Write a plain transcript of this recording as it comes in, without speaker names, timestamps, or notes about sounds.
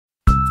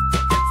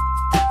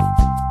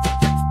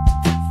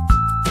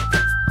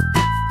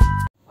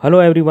Hello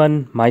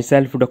everyone,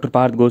 myself Dr.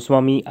 Parth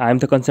Goswami. I am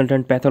the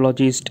consultant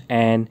pathologist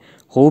and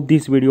hope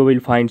this video will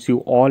find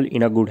you all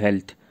in a good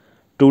health.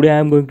 Today I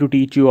am going to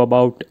teach you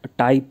about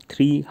type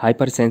 3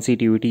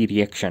 hypersensitivity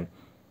reaction.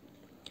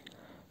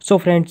 So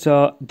friends,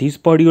 this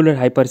particular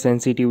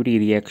hypersensitivity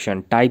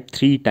reaction, type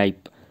 3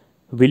 type,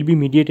 will be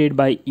mediated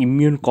by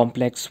immune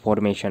complex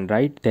formation,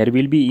 right? There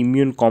will be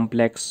immune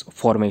complex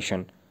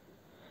formation.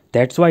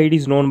 That's why it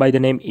is known by the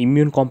name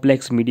immune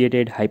complex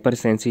mediated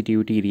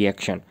hypersensitivity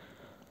reaction.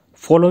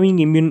 Following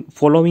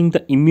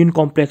the immune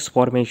complex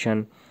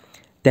formation,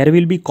 there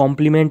will be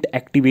complement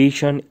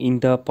activation in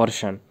the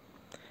person,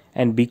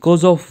 and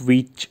because of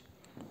which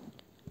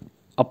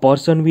a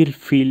person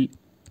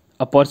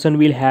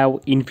will have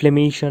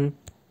inflammation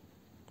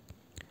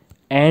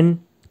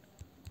and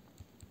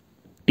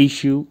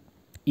tissue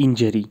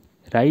injury,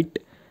 right?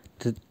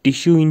 The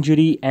tissue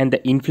injury and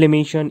the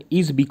inflammation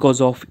is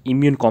because of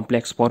immune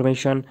complex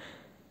formation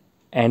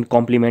and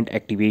complement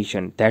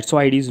activation. That's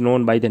why it is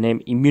known by the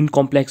name immune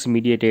complex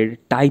mediated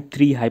type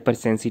 3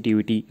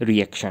 hypersensitivity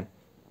reaction.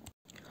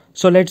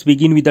 So let's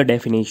begin with the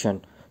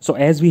definition. So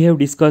as we have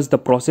discussed, the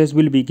process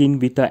will begin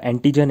with the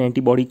antigen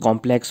antibody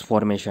complex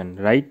formation,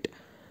 right?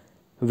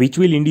 Which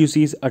will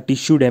induces a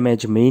tissue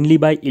damage mainly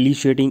by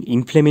initiating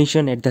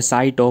inflammation at the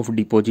site of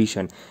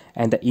deposition,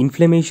 and the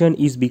inflammation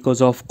is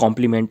because of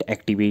complement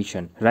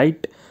activation,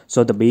 right?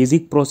 So the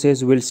basic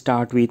process will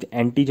start with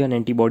antigen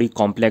antibody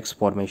complex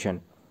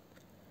formation.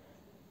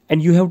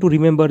 And you have to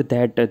remember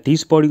that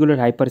this particular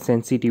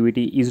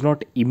hypersensitivity is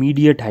not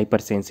immediate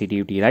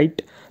hypersensitivity,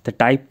 right? The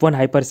type 1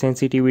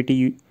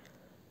 hypersensitivity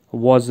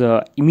was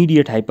a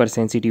immediate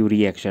hypersensitive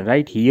reaction,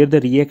 right? Here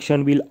the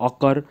reaction will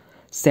occur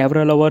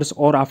several hours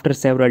or after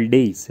several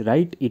days,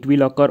 right? It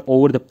will occur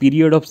over the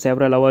period of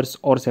several hours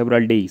or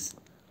several days.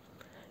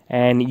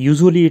 And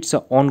usually it's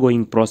an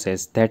ongoing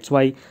process. That's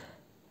why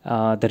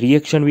the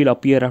reaction will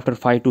appear after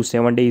 5 to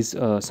 7 days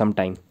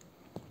sometime.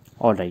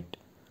 All right.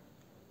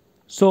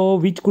 So,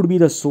 which could be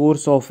the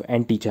source of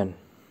antigen,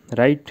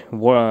 right?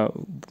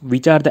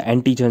 Which are the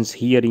antigens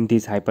here in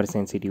this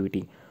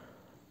hypersensitivity?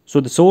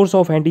 So, the source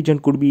of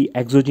antigen could be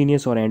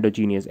exogenous or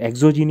endogenous.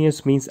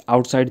 Exogenous means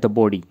outside the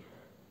body,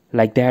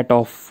 like that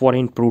of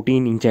foreign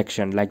protein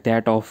injection, like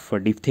that of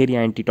diphtheria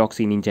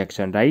antitoxin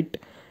injection, right?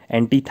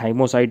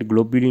 Antithymocyte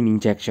globulin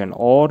injection,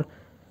 or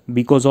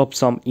because of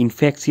some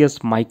infectious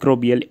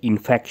microbial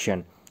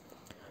infection.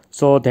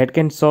 So that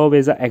can serve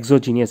as a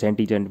exogenous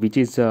antigen, which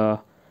is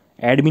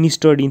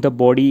administered in the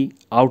body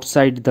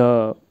outside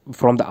the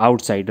from the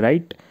outside,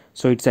 right?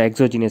 So it's a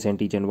exogenous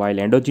antigen, while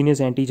endogenous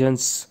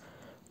antigens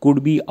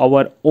could be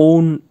our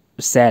own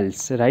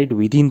cells, right,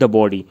 within the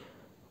body.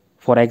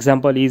 For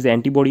example, is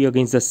antibody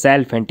against the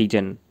self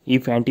antigen.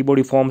 If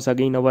antibody forms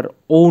against our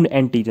own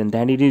antigen,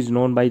 then it is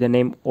known by the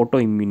name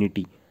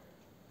autoimmunity.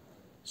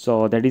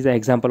 So that is an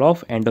example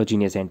of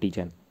endogenous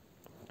antigen.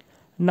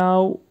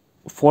 Now,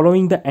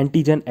 following the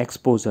antigen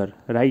exposure,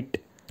 right,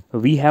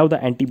 we have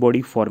the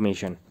antibody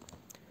formation.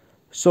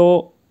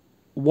 So,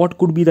 what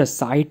could be the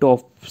site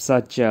of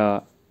such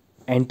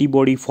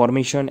antibody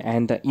formation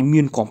and the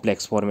immune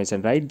complex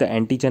formation, right? The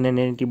antigen and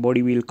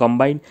antibody will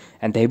combine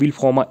and they will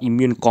form an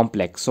immune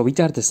complex. So, which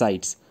are the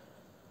sites?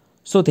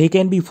 So, they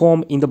can be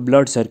formed in the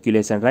blood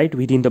circulation, right,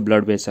 within the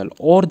blood vessel,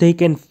 or they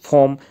can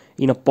form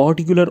in a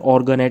particular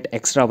organ at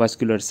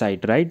extravascular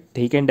site, right?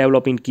 They can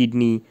develop in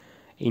kidney,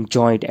 in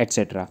joint,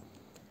 etc.,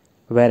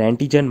 where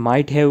antigen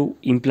might have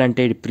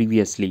implanted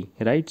previously,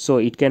 right? So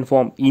it can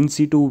form in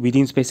situ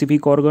within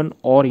specific organ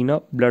or in a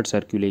blood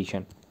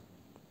circulation.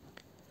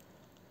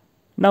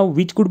 Now,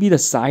 which could be the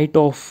site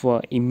of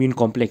immune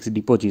complex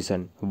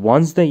deposition?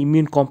 Once the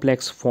immune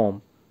complex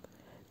form,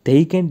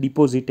 they can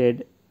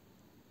deposited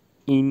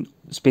in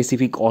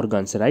specific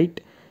organs, right?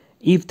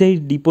 If they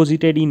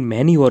deposited in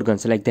many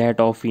organs, like that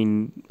of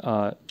in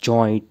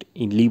joint,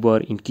 in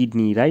liver, in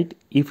kidney, right?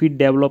 If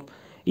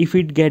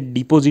it get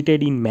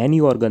deposited in many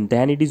organs,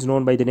 then it is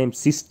known by the name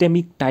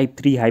systemic type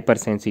 3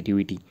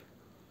 hypersensitivity.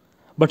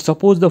 But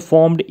suppose the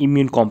formed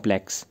immune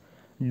complex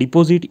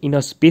deposit in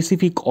a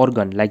specific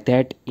organ, like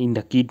that in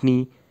the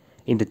kidney,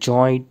 in the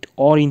joint,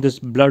 or in the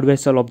blood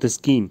vessel of the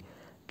skin,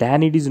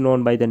 then it is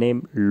known by the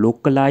name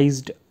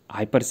localized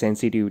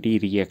hypersensitivity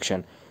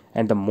reaction.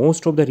 And the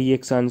most of the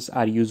reactions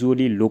are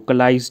usually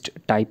localized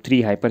type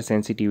 3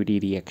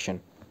 hypersensitivity reaction.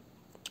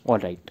 All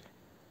right.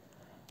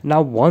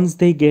 Now, once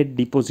they get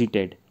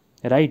deposited,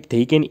 right,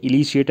 they can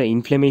initiate an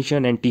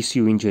inflammation and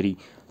tissue injury.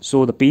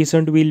 So the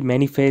patient will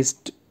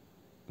manifest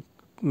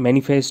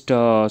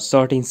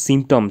certain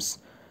symptoms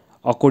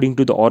according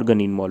to the organ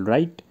involved,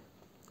 right?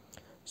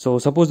 So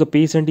suppose the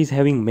patient is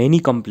having many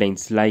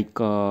complaints like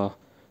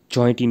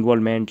joint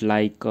involvement,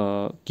 like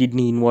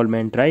kidney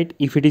involvement, right?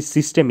 If it is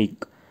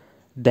systemic,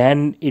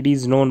 then it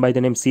is known by the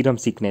name serum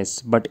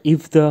sickness. But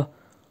if the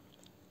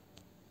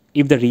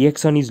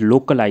reaction is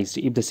localized,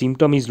 if the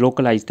symptom is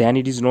localized, then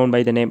it is known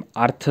by the name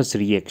Arthus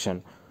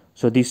reaction.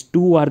 So these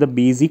two are the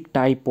basic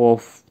type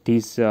of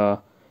this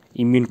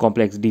immune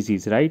complex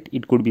disease, right?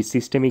 It could be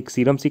systemic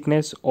serum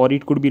sickness or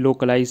it could be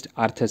localized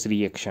Arthus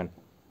reaction.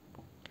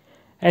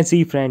 And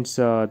see, friends,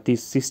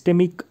 this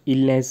systemic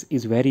illness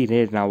is very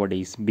rare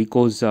nowadays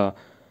because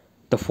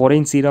the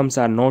foreign serums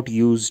are not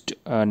used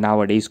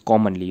nowadays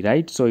commonly,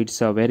 right? So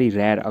it's a very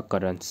rare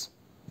occurrence.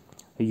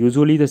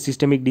 Usually, the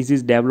systemic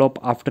disease develop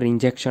after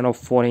injection of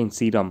foreign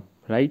serum,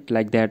 right?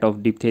 Like that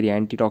of diphtheria,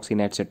 antitoxin,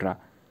 etc.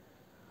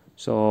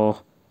 So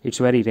it's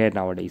very rare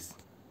nowadays.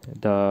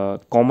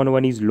 The common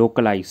one is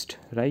localized,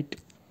 right?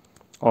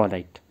 All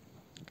right.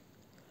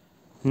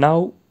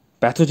 Now,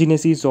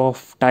 pathogenesis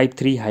of type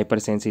 3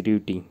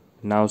 hypersensitivity.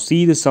 Now,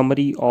 see the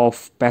summary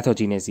of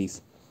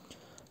pathogenesis.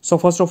 So,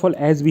 first of all,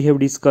 as we have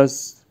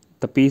discussed,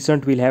 the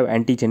patient will have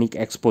antigenic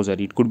exposure.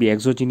 It could be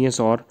exogenous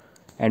or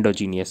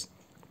endogenous.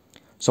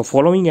 So,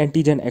 following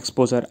antigen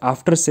exposure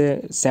after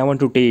say 7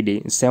 to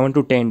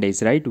 10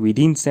 days, right?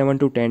 Within 7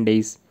 to 10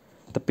 days,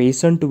 the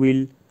patient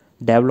will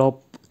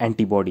develop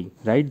antibody,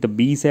 right? The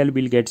B cell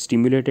will get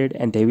stimulated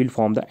and they will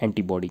form the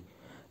antibody.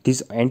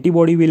 This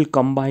antibody will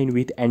combine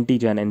with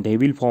antigen and they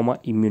will form an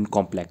immune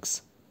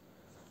complex.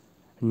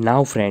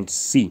 Now, friends,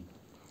 see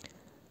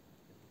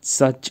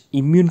such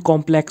immune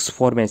complex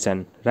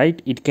formation,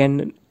 right? It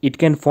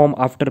can form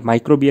after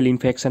microbial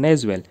infection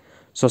as well.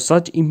 So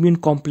such immune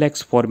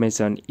complex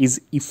formation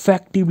is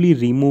effectively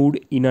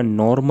removed in a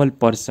normal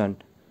person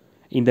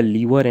in the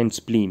liver and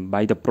spleen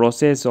by the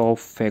process of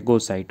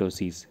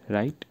phagocytosis,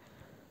 right?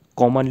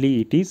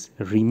 Commonly it is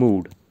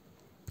removed.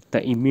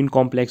 The immune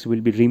complex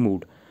will be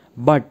removed.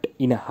 But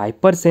in a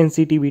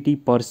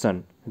hypersensitivity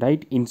person,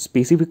 right, in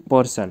specific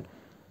person,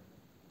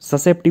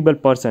 susceptible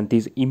person,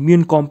 this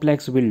immune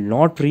complex will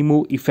not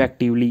remove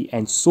effectively,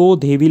 and so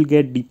they will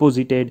get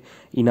deposited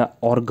in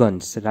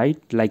organs, right,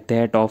 like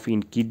that of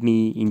in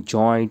kidney, in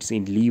joints,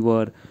 in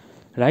liver,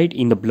 right,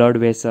 in the blood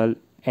vessel.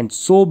 And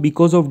so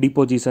because of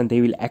deposition they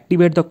will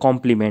activate the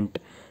complement,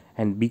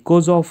 and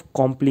because of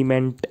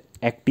complement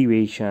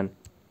activation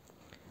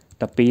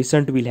the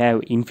patient will have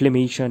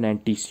inflammation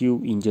and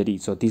tissue injury.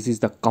 So this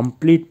is the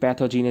complete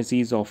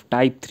pathogenesis of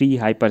type 3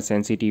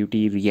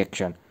 hypersensitivity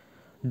reaction.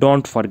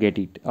 Don't forget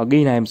it.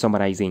 Again, I am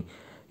summarizing.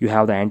 You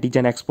have the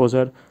antigen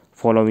exposure,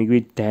 following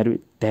which there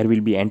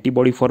will be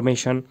antibody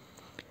formation.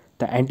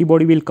 The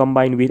antibody will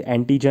combine with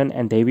antigen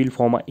and they will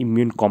form an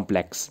immune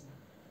complex.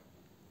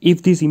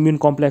 If this immune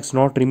complex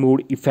not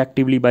removed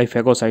effectively by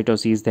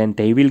phagocytosis, then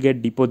they will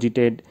get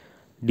deposited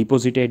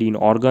in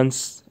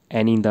organs,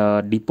 and in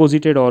the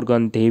deposited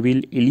organ they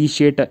will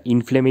initiate a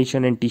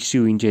inflammation and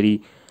tissue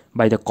injury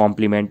by the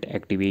complement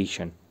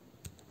activation.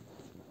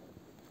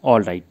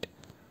 All right.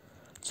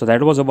 So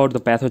that was about the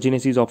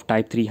pathogenesis of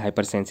type 3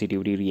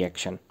 hypersensitivity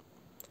reaction.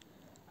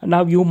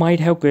 Now you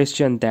might have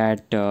questioned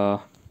that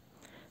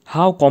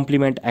how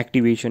complement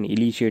activation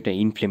initiate an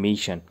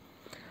inflammation.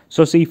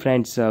 So see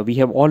friends, we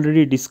have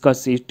already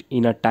discussed it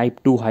in a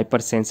type 2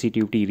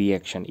 hypersensitivity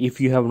reaction. If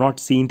you have not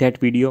seen that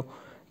video,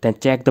 then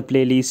check the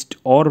playlist,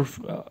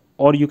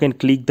 or you can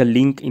click the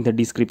link in the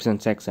description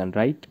section,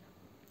 right?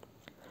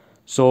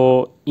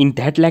 So in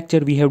that lecture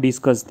we have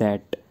discussed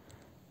that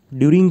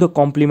during the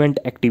complement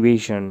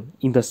activation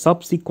in the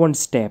subsequent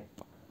step,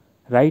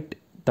 right,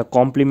 the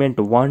complement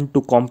 1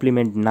 to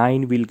complement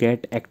 9 will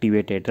get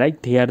activated,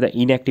 right? They are the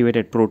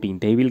inactivated protein,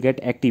 they will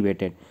get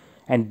activated,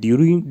 and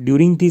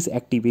during this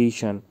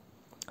activation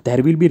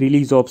there will be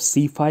release of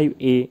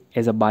C5a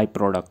as a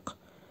byproduct,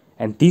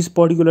 and this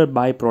particular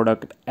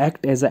byproduct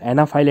act as an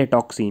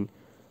anaphylatoxin,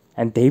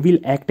 and they will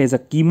act as a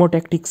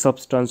chemotactic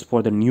substance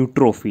for the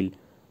neutrophil,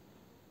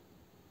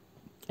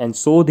 and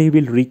so they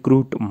will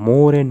recruit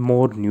more and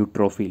more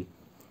neutrophil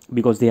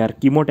because they are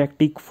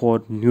chemotactic for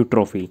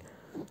neutrophil.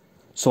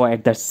 So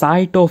at the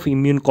site of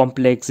immune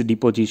complex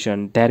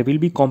deposition there will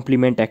be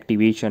complement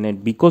activation,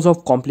 and because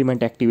of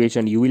complement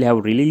activation you will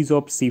have release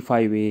of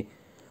C5a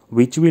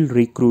which will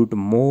recruit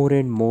more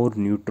and more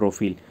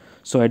neutrophil.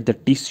 So at the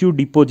tissue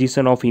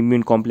deposition of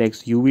immune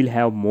complex you will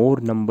have more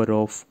number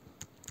of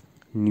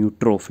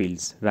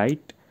neutrophils,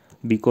 right,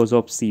 because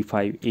of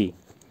C5a,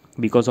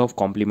 because of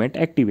complement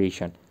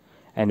activation.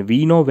 And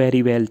we know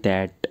very well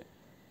that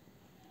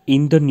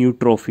in the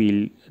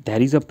neutrophil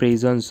there is a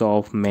presence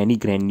of many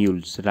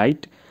granules,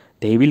 right?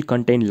 They will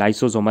contain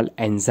lysosomal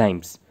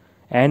enzymes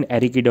and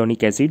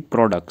arachidonic acid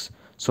products.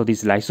 So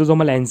these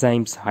lysosomal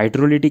enzymes,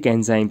 hydrolytic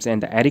enzymes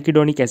and the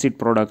arachidonic acid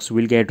products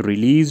will get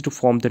released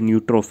from the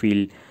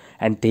neutrophil,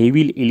 and they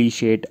will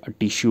initiate a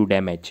tissue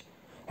damage.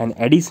 And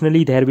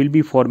additionally there will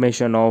be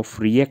formation of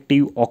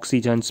reactive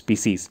oxygen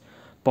species,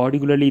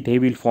 particularly they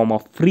will form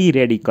of free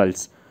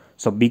radicals.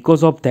 So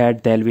because of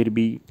that there will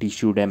be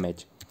tissue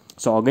damage.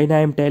 So again I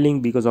am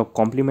telling, because of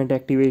complement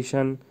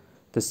activation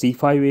the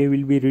C5a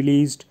will be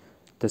released.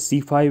 The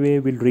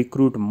C5a will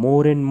recruit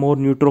more and more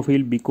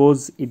neutrophil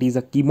because it is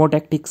a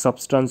chemotactic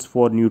substance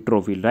for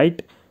neutrophil,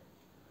 right?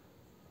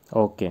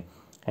 Okay.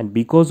 And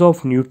because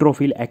of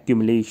neutrophil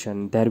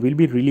accumulation there will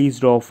be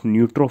released of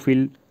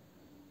neutrophil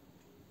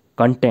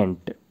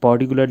content,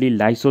 particularly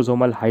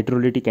lysosomal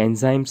hydrolytic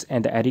enzymes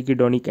and the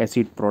arachidonic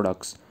acid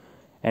products.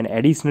 And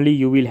additionally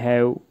you will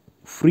have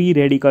free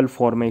radical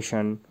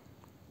formation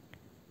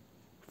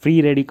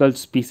free radical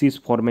species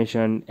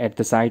formation at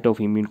the site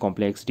of immune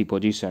complex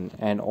deposition,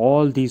 and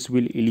all these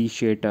will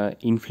initiate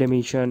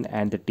inflammation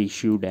and the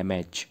tissue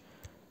damage,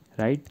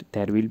 right?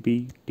 There will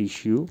be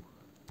tissue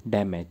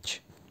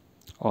damage.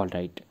 All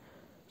right.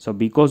 So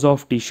because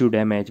of tissue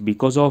damage,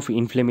 because of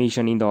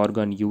inflammation in the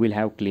organ, you will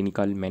have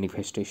clinical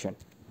manifestation.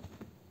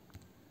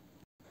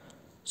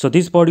 So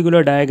this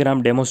particular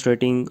diagram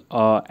demonstrating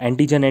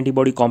antigen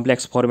antibody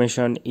complex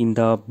formation in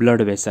the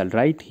blood vessel,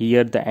 right?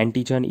 Here the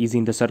antigen is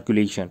in the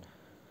circulation.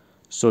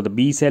 So the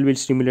B cell will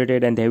stimulate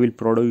it and they will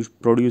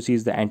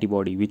produces the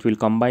antibody which will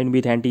combine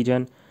with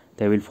antigen.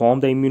 They will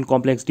form the immune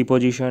complex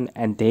deposition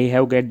and they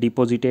have get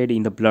deposited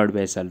in the blood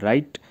vessel,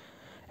 right?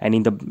 And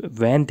in the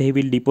when they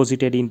will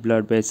deposited in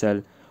blood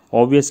vessel,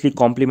 obviously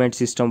complement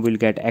system will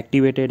get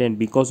activated, and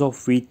because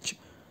of which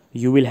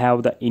you will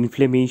have the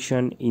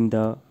inflammation in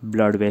the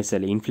blood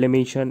vessel,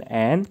 inflammation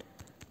and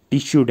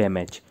tissue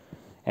damage.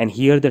 And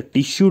here the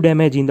tissue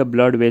damage in the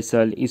blood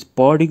vessel is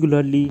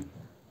particularly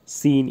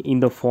seen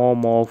in the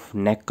form of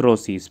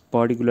necrosis,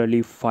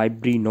 particularly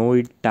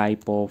fibrinoid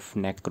type of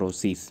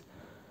necrosis.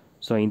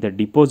 So in the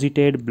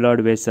deposited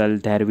blood vessel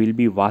there will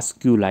be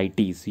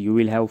vasculitis, you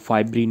will have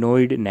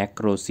fibrinoid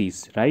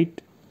necrosis,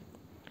 right?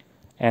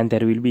 And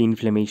there will be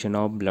inflammation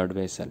of blood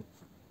vessel.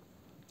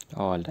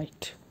 All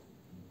right.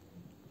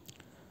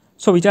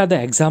 So which are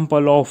the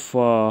example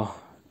of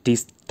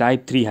this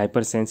type 3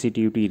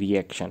 hypersensitivity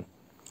reaction?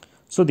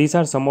 So these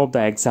are some of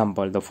the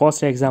example. The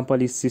first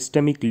example is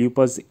systemic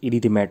lupus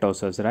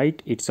erythematosus,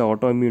 right? It's an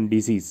autoimmune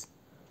disease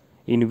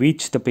in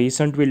which the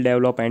patient will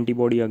develop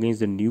antibody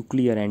against the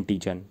nuclear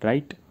antigen,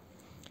 right?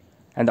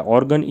 And the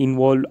organ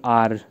involved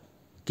are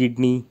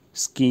kidney,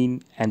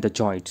 skin and the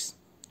joints.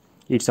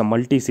 It's a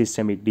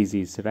multisystemic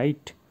disease,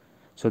 right?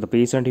 So the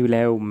patient will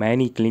have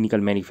many clinical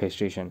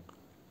manifestation.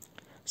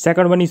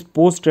 Second one is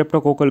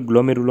post-streptococcal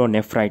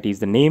glomerulonephritis.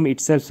 The name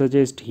itself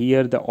suggests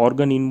here the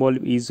organ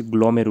involved is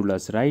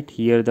glomerulus, right?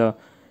 Here the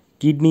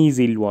kidney is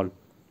involved.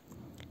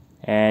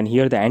 And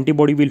here the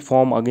antibody will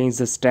form against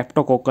the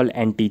streptococcal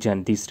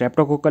antigen. The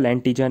streptococcal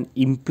antigen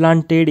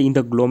implanted in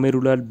the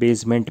glomerular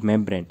basement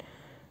membrane,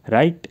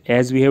 right?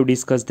 As we have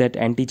discussed that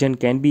antigen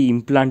can be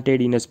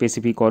implanted in a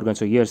specific organ.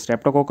 So here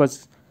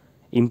streptococcus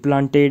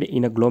implanted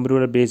in a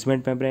glomerular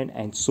basement membrane,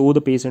 and so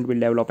the patient will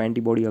develop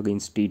antibody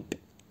against it.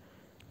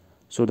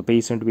 So the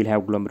patient will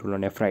have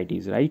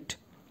glomerulonephritis, right?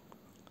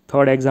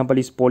 Third example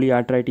is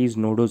polyarthritis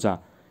nodosa,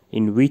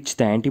 in which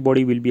the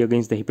antibody will be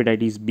against the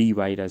hepatitis B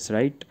virus,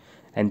 right?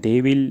 And the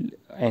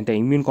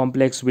immune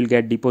complex will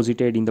get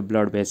deposited in the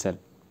blood vessel.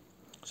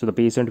 So the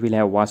patient will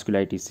have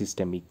vasculitis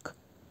systemic.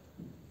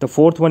 The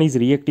fourth one is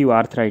reactive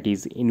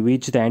arthritis, in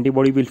which the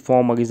antibody will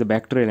form against the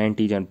bacterial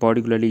antigen,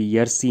 particularly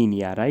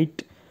Yersinia,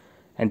 right?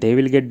 And they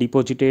will get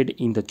deposited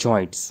in the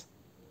joints.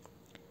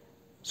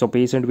 So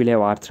patient will have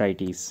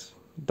arthritis.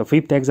 The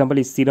fifth example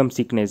is serum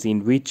sickness,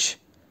 in which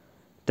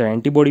the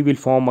antibody will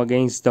form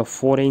against the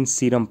foreign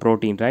serum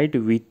protein, right?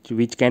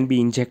 Which can be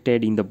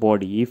injected in the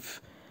body.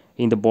 If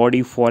in the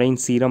body foreign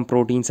serum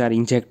proteins are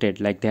injected,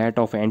 like that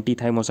of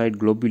antithymocyte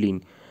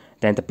globulin,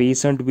 then the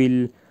patient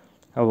will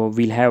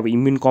have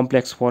immune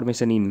complex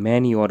formation in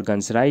many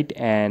organs, right?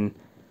 And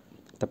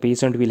the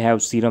patient will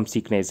have serum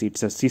sickness.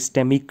 It's a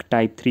systemic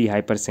type 3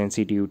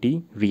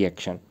 hypersensitivity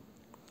reaction.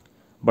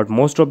 But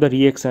most of the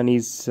reaction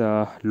is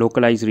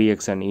localized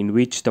reaction, in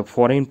which the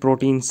foreign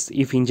proteins,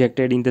 if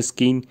injected in the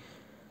skin,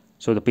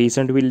 so the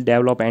patient will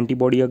develop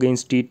antibody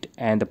against it,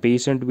 and the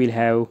patient will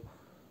have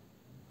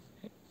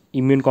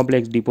immune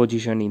complex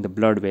deposition in the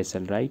blood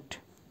vessel, right?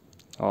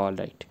 All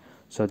right.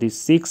 So these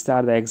 6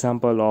 are the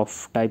example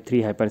of type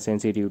 3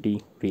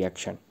 hypersensitivity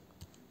reaction.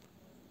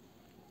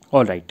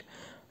 All right.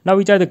 Now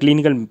which are the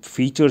clinical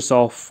features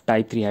of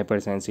type 3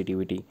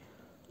 hypersensitivity?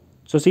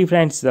 So see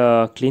friends,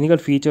 the clinical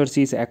features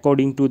is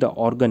according to the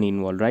organ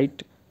involved,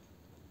 right?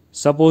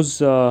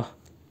 Suppose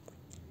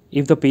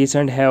if the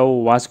patient have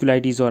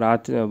vasculitis or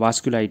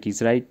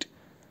vasculitis, right,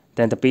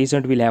 then the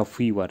patient will have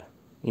fever.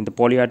 In the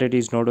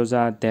polyarthritis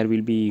nodosa, there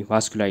will be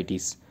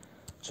vasculitis.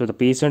 So the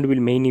patient will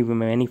mainly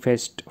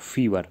manifest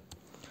fever.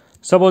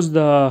 Suppose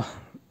the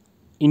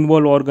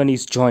involved organ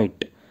is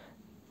joint.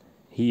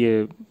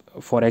 Here,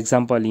 for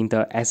example, in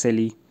the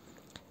SLE,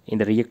 in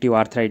the reactive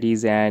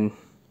arthritis, and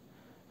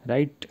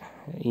right,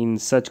 in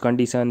such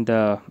condition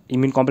the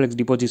immune complex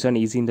deposition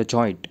is in the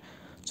joint,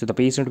 so the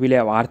patient will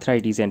have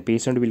arthritis and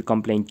patient will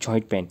complain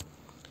joint pain.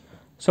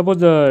 Suppose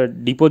the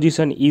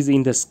deposition is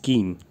in the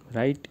skin,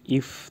 right?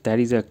 If there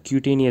is a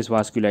cutaneous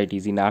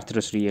vasculitis in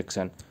arthros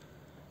reaction,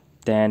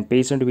 then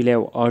patient will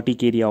have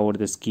urticaria over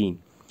the skin.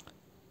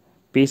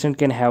 Patient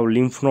can have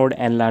lymph node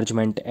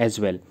enlargement as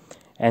well.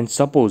 And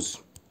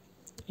suppose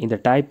in the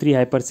type 3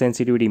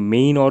 hypersensitivity,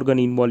 main organ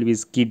involved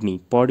is kidney,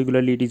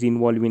 particularly it is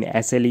involved in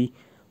SLE,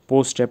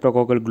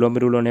 post-streptococcal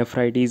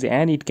glomerulonephritis,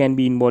 and it can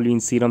be involved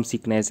in serum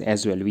sickness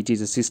as well, which is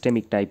a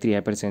systemic type 3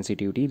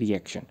 hypersensitivity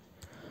reaction.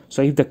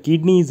 So if the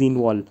kidney is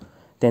involved,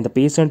 then the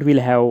patient will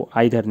have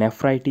either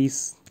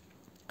nephritis,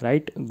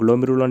 right,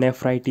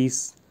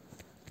 glomerulonephritis,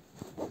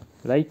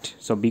 right?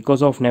 So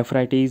because of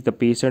nephritis, the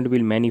patient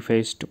will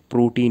manifest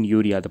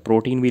proteinuria. The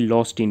protein will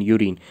lost in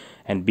urine,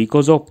 and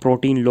because of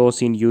protein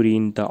loss in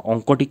urine, the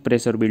oncotic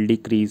pressure will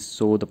decrease,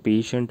 so the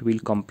patient will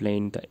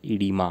complain the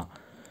edema,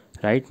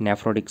 right?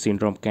 Nephrotic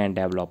syndrome can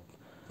develop.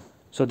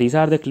 So these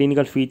are the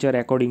clinical feature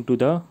according to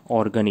the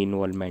organ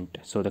involvement.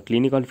 So the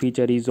clinical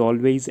feature is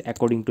always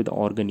according to the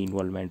organ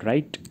involvement,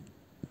 right?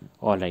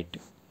 All right.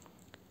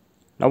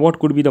 Now what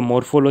could be the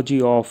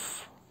morphology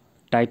of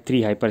type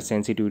 3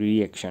 hypersensitivity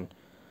reaction?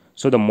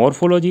 So the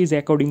morphology is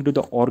according to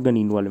the organ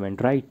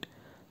involvement, right?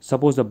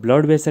 Suppose the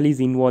blood vessel is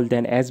involved,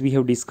 then as we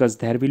have discussed,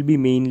 there will be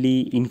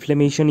mainly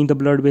inflammation in the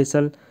blood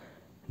vessel,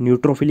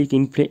 neutrophilic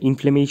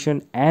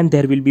inflammation, and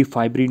there will be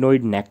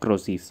fibrinoid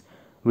necrosis,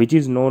 which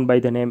is known by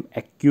the name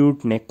acute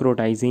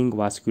necrotizing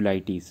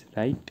vasculitis,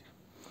 right?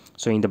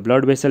 So in the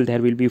blood vessel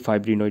there will be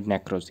fibrinoid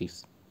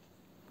necrosis.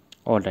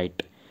 All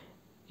right.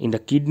 In the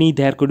kidney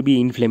there could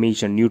be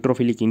inflammation,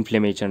 neutrophilic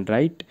inflammation,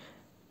 right?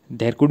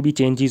 There could be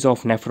changes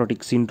of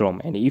nephrotic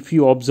syndrome, and if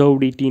you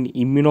observed it in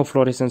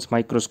immunofluorescence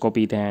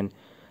microscopy, then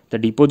the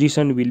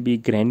deposition will be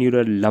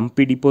granular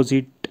lumpy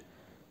deposit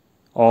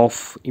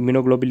of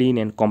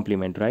immunoglobulin and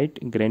complement, right?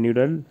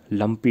 Granular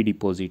lumpy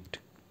deposit.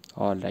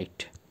 All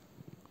right.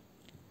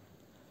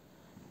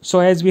 So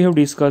as we have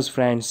discussed,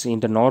 friends,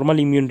 in the normal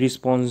immune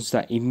response,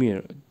 the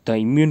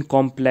immune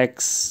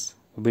complex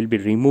will be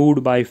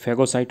removed by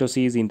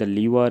phagocytosis in the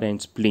liver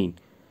and spleen.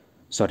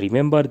 So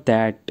remember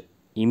that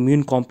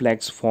immune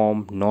complex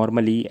form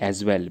normally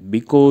as well,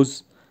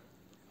 because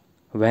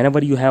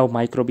whenever you have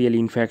microbial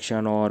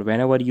infection or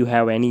whenever you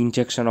have any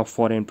injection of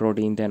foreign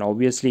protein, then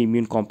obviously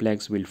immune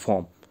complex will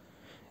form,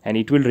 and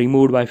it will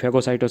removed by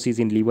phagocytosis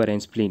in liver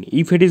and spleen.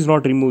 If it is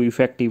not removed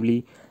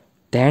effectively,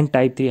 then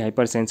type 3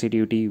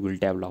 hypersensitivity will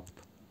develop.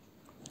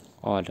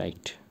 All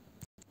right.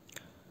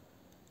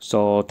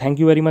 So thank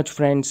you very much,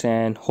 friends,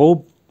 and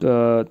hope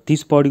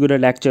this particular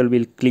lecture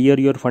will clear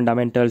your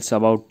fundamentals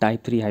about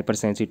type 3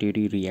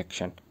 hypersensitivity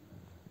reaction.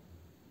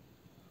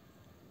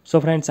 So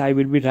friends, I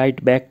will be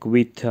right back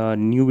with a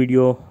new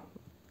video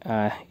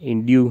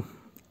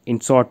in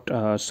short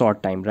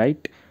time,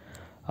 right?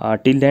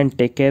 Till then,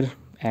 take care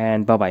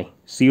and bye bye.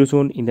 See you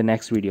soon in the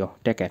next video.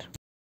 Take care.